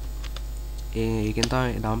ඒකෙන්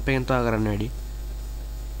තමයි dump එකෙන් තමයි කරන්න වැඩි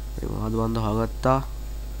හරි මොනවද වන්ද හොයාගත්තා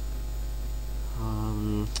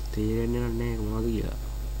තේරෙන්නේ නැහැ මොනවද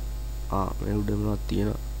කියලා මේ උඩ මොනවද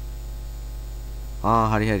තියෙනවා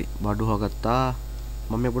හරි බඩු හොයාගත්තා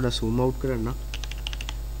මම මේ පොඩ්ඩක් zoom out කරන්න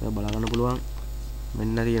ඔයා බලා ගන්න පුළුවන්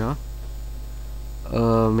මෙන්න තියෙනවා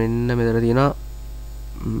මෙන්න මෙතන තියෙනවා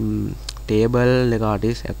table එක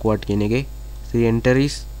artist acquired කියන එකේ three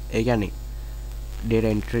entries ඒ කියන්නේ data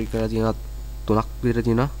entry කරලා තියෙනවා තුනක් විතර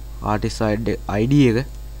තියෙනවා artist id එක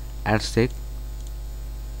 @sec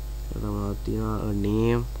තමයි තියෙනවා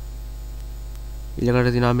name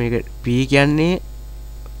ඊළඟට තියෙනවා මේක p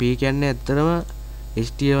කියන්නේ ඇත්තටම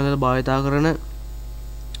HTML වල භාවිතා කරන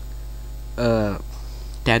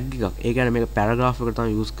tag එකක්. ඒ කියන්නේ මේක paragraph එකට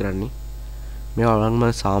තමයි use කරන්නේ. මේවා වලම මම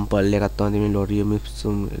sample එකක් තමයි මේ lorem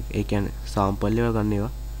ipsum ඒ කියන්නේ sample එක ගන්න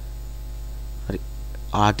ඒවා. හරි.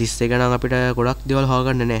 artist එක නම් අපිට ගොඩක් දේවල්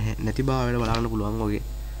හොයාගන්න නැහැ. නැති බව බලන්න පුළුවන් වගේ.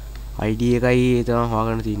 ID එකයි තමයි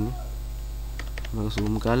හොයාගන්න තියෙන්නේ. මම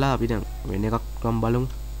zoom කරලා අපි දැන් වෙන එකක් නම් බලමු.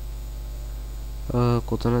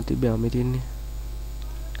 කොතන තිබ්බේ අපි තියන්නේ?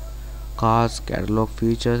 cars, catalog,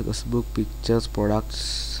 features, Facebook, pictures, products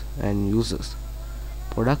and users.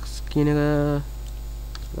 products කියන එක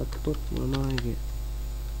ගත්තොත් මොනවද?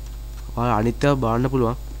 ඔයාලා අනිත් ඒවා බලන්න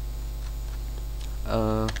පුළුවන්.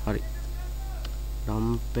 හරි.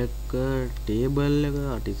 dump එක table එක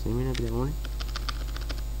artist name එක අපි ගමු.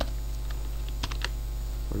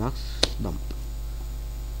 products dump.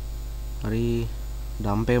 හරි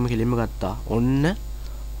dump එකම කෙලින්ම ගත්තා. ඔන්න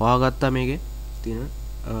හොයාගත්තා මේකේ තියෙන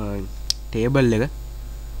table එක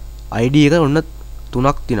ID එක ඔන්න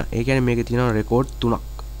 3ක් තියෙනවා. ඒ කියන්නේ මේකේ තියෙනවා record 3ක්.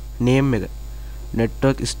 name එක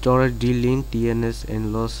network storage d-link tns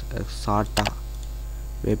endless SATA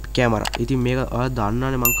web camera. ඉතින් මේක ඔයාලා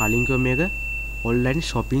දන්නවනේ මම කලින් කිව්වා මේක online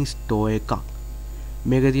shopping store එකක්.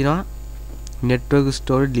 මේක තියෙනවා network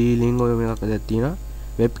storage d-link ඔය මේකක් දැක් තියෙනවා.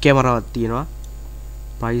 web camera වක් තියෙනවා.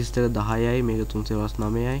 price එක 10යි මේක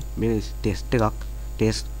 389යි. මේක test එකක්.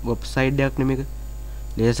 test website එකක් නෙමෙයි මේක.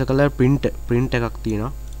 laser color print එකක්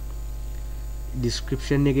තියෙනවා.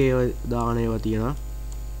 description එකේ දාන ඒවා තියෙනවා.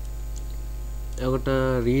 එකට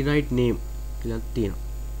rewrite name කියලා තියෙනවා.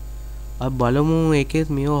 අපි බලමු ඒකේ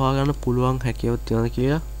මේව හොයාගන්න පුළුවන් හැකියාවක් තියෙනවද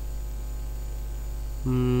කියලා.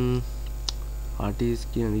 artist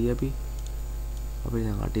කියන දේ අපි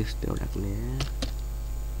දැන් artist එකක් නෑ.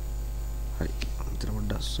 හරි. අන්තර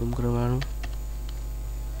පොඩ්ඩක් zoom කරගන්න.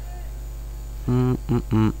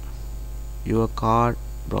 your card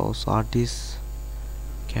browse artist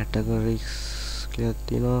categories කියලා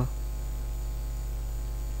තියෙනවා.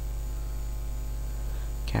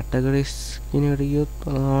 categories කියන එකට ගියොත්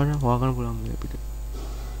බලන්න හොයාගන්න පුළුවන් මේ අපිට.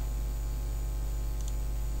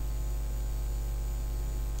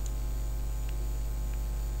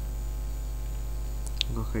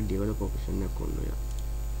 ගොඩක් develop option එකක් ඔන්න.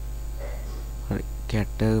 හරි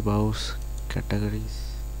category browse categories.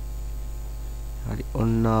 හරි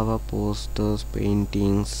ඔන්න ආවා posters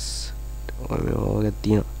paintings ඔය වගේ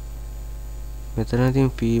තියෙනවා. මෙතන ඉතින්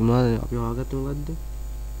ෆීම අපි හොයාගත්තේ මොකද්ද?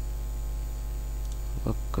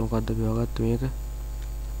 මොකක්ද අපි හොයාගත්තේ මේක?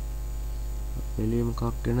 එළිය මොකක්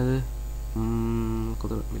වෙනද?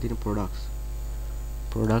 කොතන මෙතන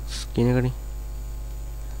products කියන එකනේ.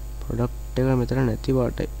 product එක මෙතන නැති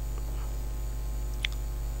වාටයි.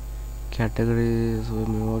 categories ඔය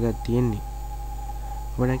මේ වගේ තියෙන්නේ.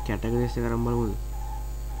 අපිට දැන් categories එක අරන් බලමුද?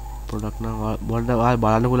 product නම්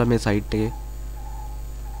බලන්න පුළුවන් මේ site එකේ.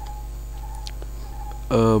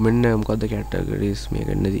 මෙන්න මොකද්ද categories මේක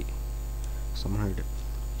නැති. සමහර විට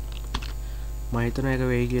මම හිතනවා ඒක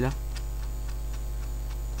වෙයි කියලා.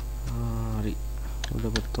 හරි. උඩ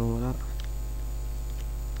බොත්තම වල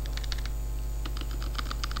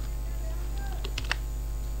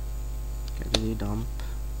category dump.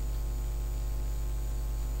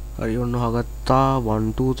 හරි ඔන්න හොයාගත්තා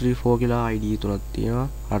 1 2 3 4 කියලා ID තුනක් තියෙනවා.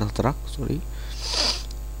 4ක් sorry.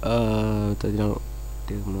 එතන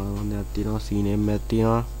මොනවද තියෙනවා CNAME එකක්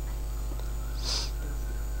තියෙනවා.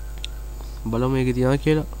 බලමු මේකේ තියනවා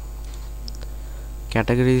කියලා.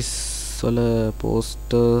 categories වල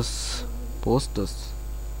posters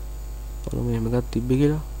බලමු එහෙම එකක් තිබ්බේ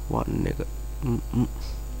කියලා. 1 එක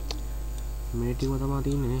මේ ටික තමයි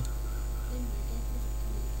තියෙන්නේ.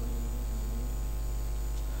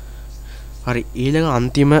 හරි ඊළඟ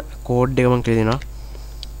අන්තිම කෝඩ් එක මම කියලා දෙනවා.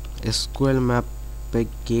 SQL map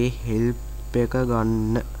එකේ help එක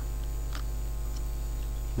ගන්න.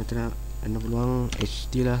 මෙතන එන්න පුළුවන්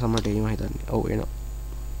HTML සමට එයිම හිතන්නේ. ඔව් එනවා.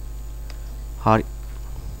 හරි.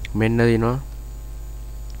 මෙන්න දිනවා.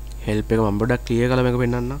 help එක මම පොඩ්ඩක් clear කරලා මේක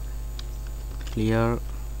පෙන්නන්න. clear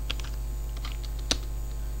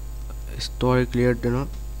story clear වෙනවා.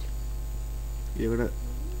 ඊකට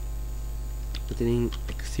ඉතින්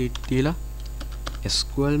exit තියලා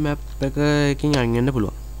SQL map එකකින් අයින් වෙන්න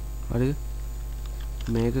පුළුවන්. හරිද?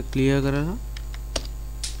 මේක clear කරලා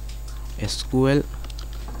SQL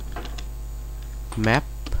map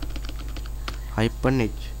 -h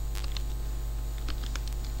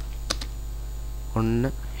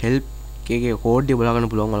ඔන්න help එකේ කෝඩ් එක බලා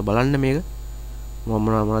ගන්න පුළුවන්. ඔයාලා බලන්න මේක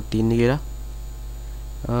මොනවද තියෙන්නේ කියලා.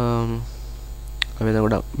 අපි දැන්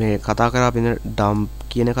ගොඩක් මේ කතා කරා අපි dump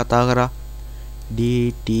කියන කතා කරා.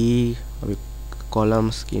 dt අපි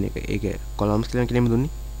columns කියන එක ඒක columns කියලා කෙනෙක්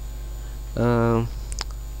දුන්නේ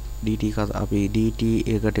dt අපි dt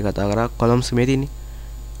එකට කතා කරා columns මේ තියෙන්නේ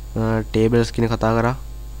tables කියන කතා කරා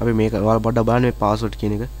අපි මේක ඔයාලා පොඩ්ඩක් බලන්න මේ password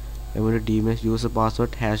කියන එක එමුණ dms user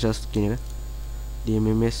password hashes කියන එක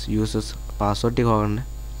dms users password එක හොයන්න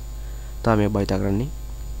තමයි මේ බයිතා කරන්නේ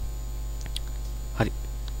හරි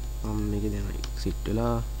මම මේක දැන් exit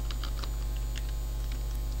වෙලා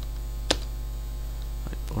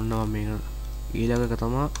හරි ඔන්න මම මේක ඊළඟ එක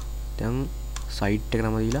තමයි දැන් site එක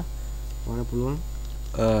නම දීලා ඔයාලා පුළුවන්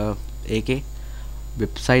ඒකේ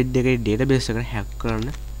වෙබ්සයිට් එකේ database එකට hack කරන්න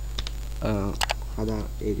අදා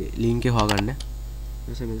ඒකේ link එක හොයාගන්න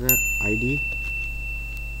ඊට මෙතන id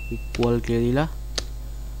equal කියලා දීලා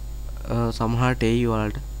සමහරට ඒ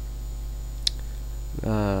වලට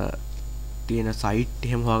තියෙන site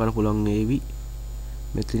එහෙම හොයාගන්න පුළුවන් ඒවි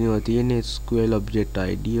මෙතන තියෙන SQL object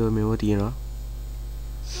id ඔය මේව තියෙනවා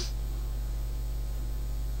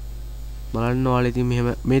බලන්න ඔයාලා ඉතින් මෙහෙම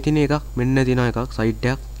මේ තියෙන එකක් මෙන්න තියෙන එකක් site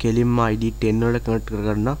එකක් කෙලින්ම id 10 වලට කනෙක්ට්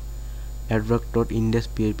කරගන්න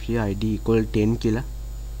adwork.index.php id equal 10 කියලා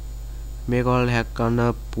මේක ඔයාලා hack කරන්න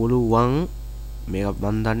පුළුවන් මේක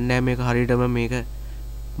මන් දන්නේ නැහැ මේක හරියටම මේක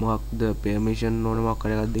මොකක්ද permission ඕන මොකක්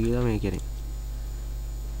කරගද්ද කියලා මේ කියන්නේ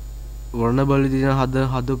vulnerable දින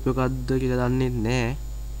හදපු එකක්ද කියලා දන්නේ නැහැ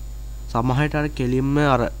සමහරට අර කෙලින්ම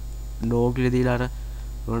අර no කියලා දීලා අර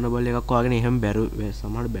vulnerable එකක් වගේ එහෙම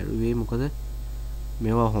සමහරට බැරුවේ මොකද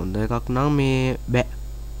මේවා හොඳ එකක් නම් මේ බෑ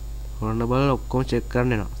vulnerable ඔක්කොම check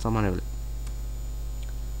කරන්න එනවා සමහර වෙලාවට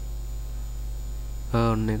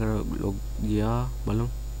ඔන්න ඒක log ගියා බලමු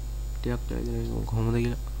ටිකක් කොහොමද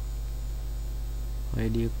කියලා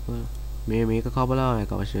id එක මේක කපලා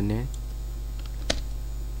මේක අවශ්‍ය නැහැ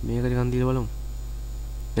මේක ටිකක් දීලා බලමු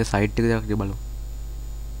මේ site එක ටිකක් බලමු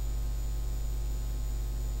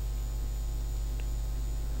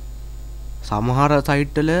සමහර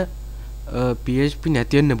site වල PHP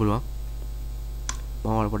නැති වෙන්න පුළුවන් මම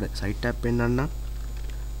ඔයාලට පොඩ්ඩක් site එක පෙන්නන්න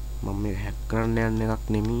මම මේක hack කරන්න යන එකක්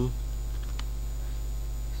නෙමෙයි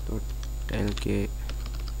 .lk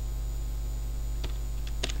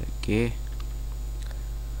okay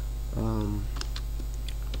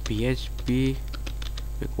PHP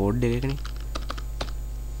code එකනේ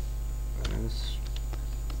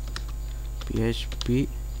PHP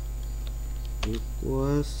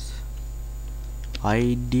equals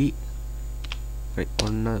id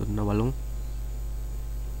ඔන්න බලමු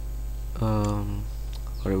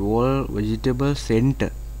wall vegetable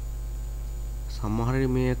center සමහර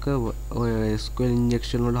මේක ඔය SQL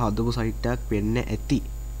injection වල හදපු site එකක් වෙන්න ඇති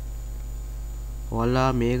ඔයාලා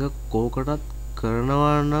මේක කෝකටත්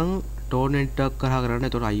කරනවා නම් torrent එකක් කරා කරන්න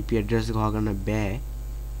ඒතකොට IP address එක හොයාගන්න බෑ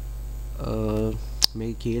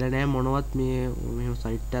මේක කියලා නෑ මොනවත් මේ මෙහෙම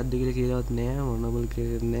site එකක්ද කියලා කියලාවත් නෑ vulnerable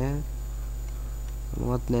කියලා නෑ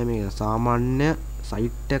මොනවත් නෑ මේක සාමාන්‍ය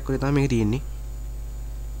site එකක් වගේ තමයි මේක තියෙන්නේ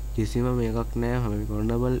කිසිම මේකක් නෑ හැම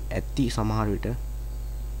vulnerable ඇති සමහර විට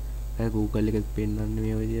Google එකෙත් පෙන්නන්නේ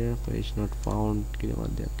මේ විදිය page not found කියලා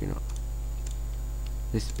වදයක් එනවා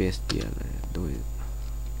space තියලා දොයි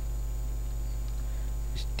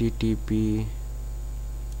http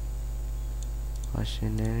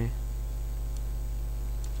ආශනේ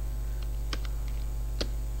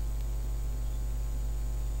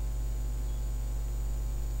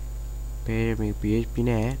මේ PHP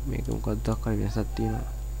නෑ මේක මොකක්ද අක්කර වෙනසක් තියෙනවා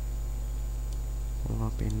මම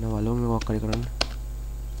පෙන්න බලමු මොකක් හරි කරන්න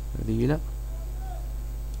දීලා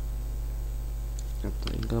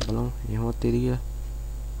නැත්නම් ඉන්න බලමු එහෙමත් තියෙද කියලා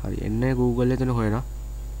හරි එන්නේ Google එකේ හොයනවා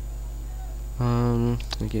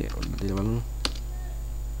මේකේ දීලා බලමු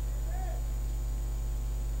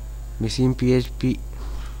missing PHP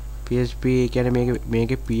කියන්නේ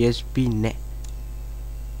මේකේ PHP නැහැ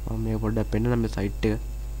මම මේක පොඩ්ඩක් පෙන්නන්න මේ site එක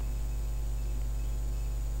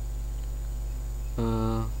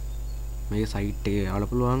මේ site එකේ ආවල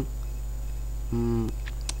පුළුවන්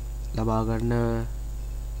ලබා ගන්න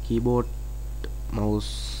keyboard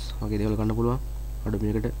mouse වගේ දේවල් ගන්න පුළුවන් අඩු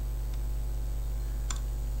මේකට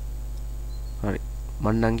හරි මම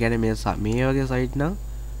නම් කියන්නේ මේ වගේ site නම්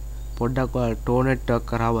පොඩ්ඩක් ඔයාලා tor network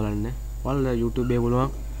කරා බලන්න ඔයාලා YouTube එකේ පුළුවන්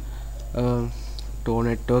tor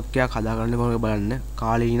network එකක් හදාගන්න කොහොමද බලන්න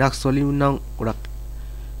කාලේ Linux වලින් නම් ගොඩක්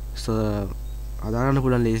හදාගන්න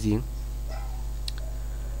පුළුවන් ලේසියෙන්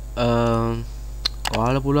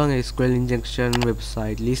ඔයාලා පුළුවන් SQL injection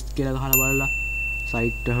website list කියලා ගහලා බලලා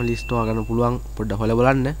site එක list හොයාගන්න පුළුවන් පොඩ්ඩක් හොයලා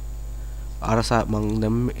බලන්න අර මම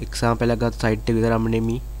දැන් example එකක් ගත්ත site එක විතරම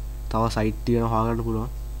නෙමෙයි තව site ටික හොයාගන්න පුළුවන්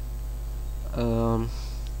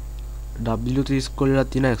W3 SQL වල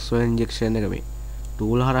තියෙන SQL injection එක මේ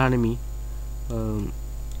tool හරහා නෙමෙයි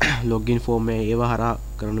ලොගින් ෆෝම් එක ඒව හරහා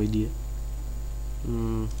කරන විදිය.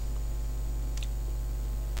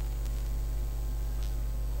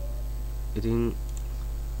 ඉතින්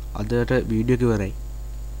අදට වීඩියෝ එක ඉවරයි.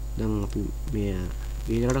 දැන් අපි මේ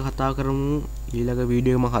ඊළඟට කතා කරමු. ඊළඟ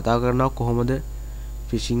වීඩියෝ එක මම කතා කරනවා කොහොමද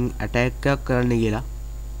ෆිෂින් ඇටැක් එකක් කරන්න කියලා.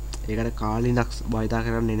 ඒකට කාලි Linux භාවිත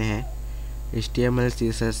කරන්නේ නැහැ. HTML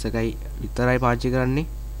CSS එකයි විතරයි පාවිච්චි කරන්නේ.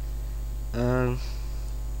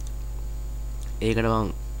 ඒකට මම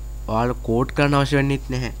ඔයාලා කෝඩ් කරන්න අවශ්‍ය වෙන්නේ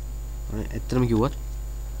නැහැ. ඇත්තටම කිව්වොත්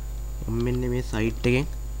මම මෙන්න මේ සයිට් එකෙන්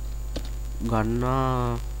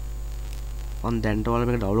ගන්නා මම දැන්ට ඔයාලා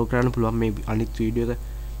මේක ඩවුන්ලෝඩ් කරන්න පුළුවන්. මේ අනිත් වීඩියෝ එක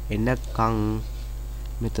එන්නකම්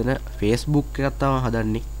මෙතන Facebook එකක් තමයි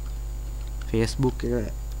හදන්නේ. Facebook එක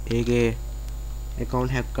ඒකේ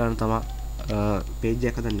account hack කරන තමයි page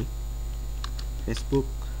එකක් හදන්නේ. Facebook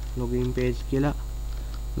login page කියලා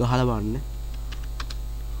ගහලා බලන්න.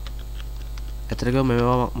 ඇත්තටම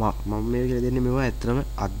මේවා මම මේ කියලා දෙන්නේ මේවා ඇත්තටම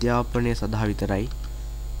අධ්‍යාපනය සඳහා විතරයි.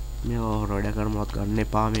 මේවා වැඩ කරනවත් ගන්න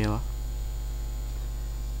එපා මේවා.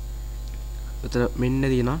 උතර මෙන්න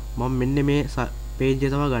දිනා මම මෙන්න මේ page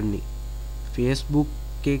එක තමයි ගන්නෙ. Facebook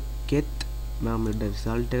එකෙත් මම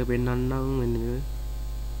රිසල්ට් එක පෙන්නන්නම්. මෙන්න මේ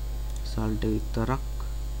රිසල්ට් එක විතරක්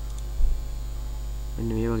මෙන්න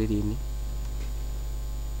මේ වගේ තියෙන්නේ.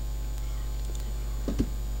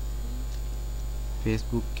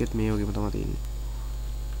 Facebook එකෙත් මේ වගේම තමයි තියෙන්නේ.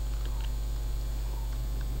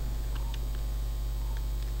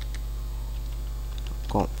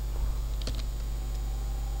 කොම්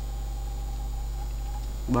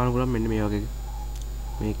බලන්න පුළුවන් මෙන්න මේ වගේ.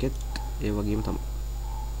 මේකෙත් ඒ වගේම තමයි.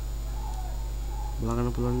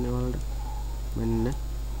 බලන්න පුළුවන් නේ වලට. මෙන්න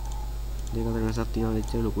දෙක අතර වෙනසක් තියෙනවා.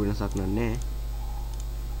 දෙච්ච ලොකු වෙනසක් නෑ.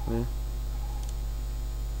 ඔය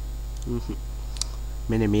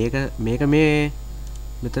මෙන්න මේක මේ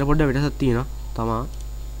මෙතන පොඩ්ඩක් වෙනසක් තියෙනවා. තමා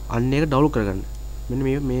අන්න ඒක ඩවුන්ලෝඩ් කරගන්න. මෙන්න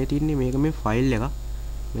මේ තියෙන්නේ මේක මේ ෆයිල් එක.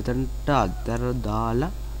 මෙතනට අතර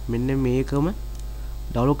දාලා මෙන්න මේකම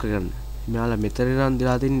ඩවුන්ලෝඩ් කරගන්න. මෙයාලා මෙතන නම්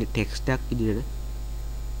දාලා තියෙන්නේ ටෙක්ස්ට් එකක් විදියට.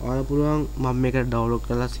 ඔයාලා පුළුවන් මම මේක ඩවුන්ලෝඩ්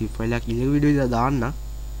කරලා zip ෆයිල් එකක් ඊළඟ වීඩියෝ එක දාන්න.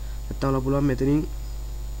 නැත්නම් ඔයාලා පුළුවන් මෙතනින්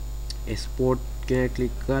export එක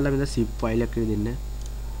ක්ලික් කරලා මෙතන zip ෆයිල් එකක් දෙන්න.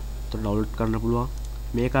 එතකොට ඩවුන්ලෝඩ් කරන්න පුළුවන්.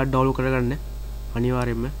 මේක ඩවුන්ලෝඩ් කරගන්න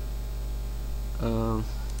අනිවාර්යයෙන්ම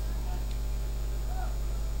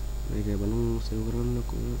මේක බලමු සේව්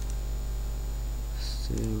කරන්නකෝ.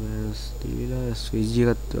 save as දීලා switch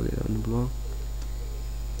එකත් වගේ දාන්න පුළුවන්.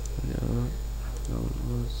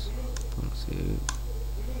 downloads save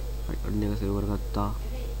අන්න එක සේව් කරගත්තා.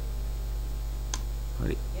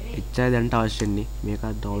 හරි එච්චරයි දැන්ට අවශ්‍ය වෙන්නේ. මේක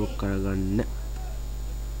ඩවුන්ලෝඩ් කරගන්න.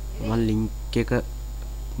 මම link එක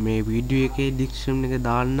මේ වීඩියෝ එකේ description එකේ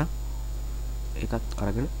දාන්න. ඒකත්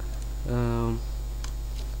අරගෙන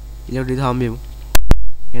ඊළඟ වීඩියෝ හම්බෙමු.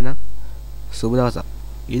 එහෙනම් සුබ දවසක්.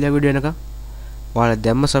 ඊළඟ වීඩියෝ එකක ඔයාලා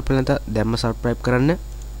දැම්ම subscribe කරන්න.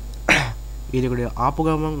 ඊළඟ වීඩියෝ ආපු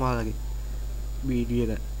ගමන් ඔයාලගේ වීඩියෝ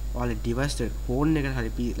එක ඔයාලේ device එක phone එකට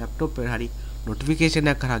හරි laptop එකට හරි notification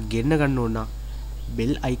එකක් කරා ගෙන්න ගන්න ඕන නම්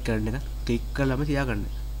bell icon එක click කරලාම තියාගන්න.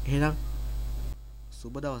 එහෙනම්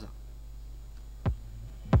සුබ දවසක්.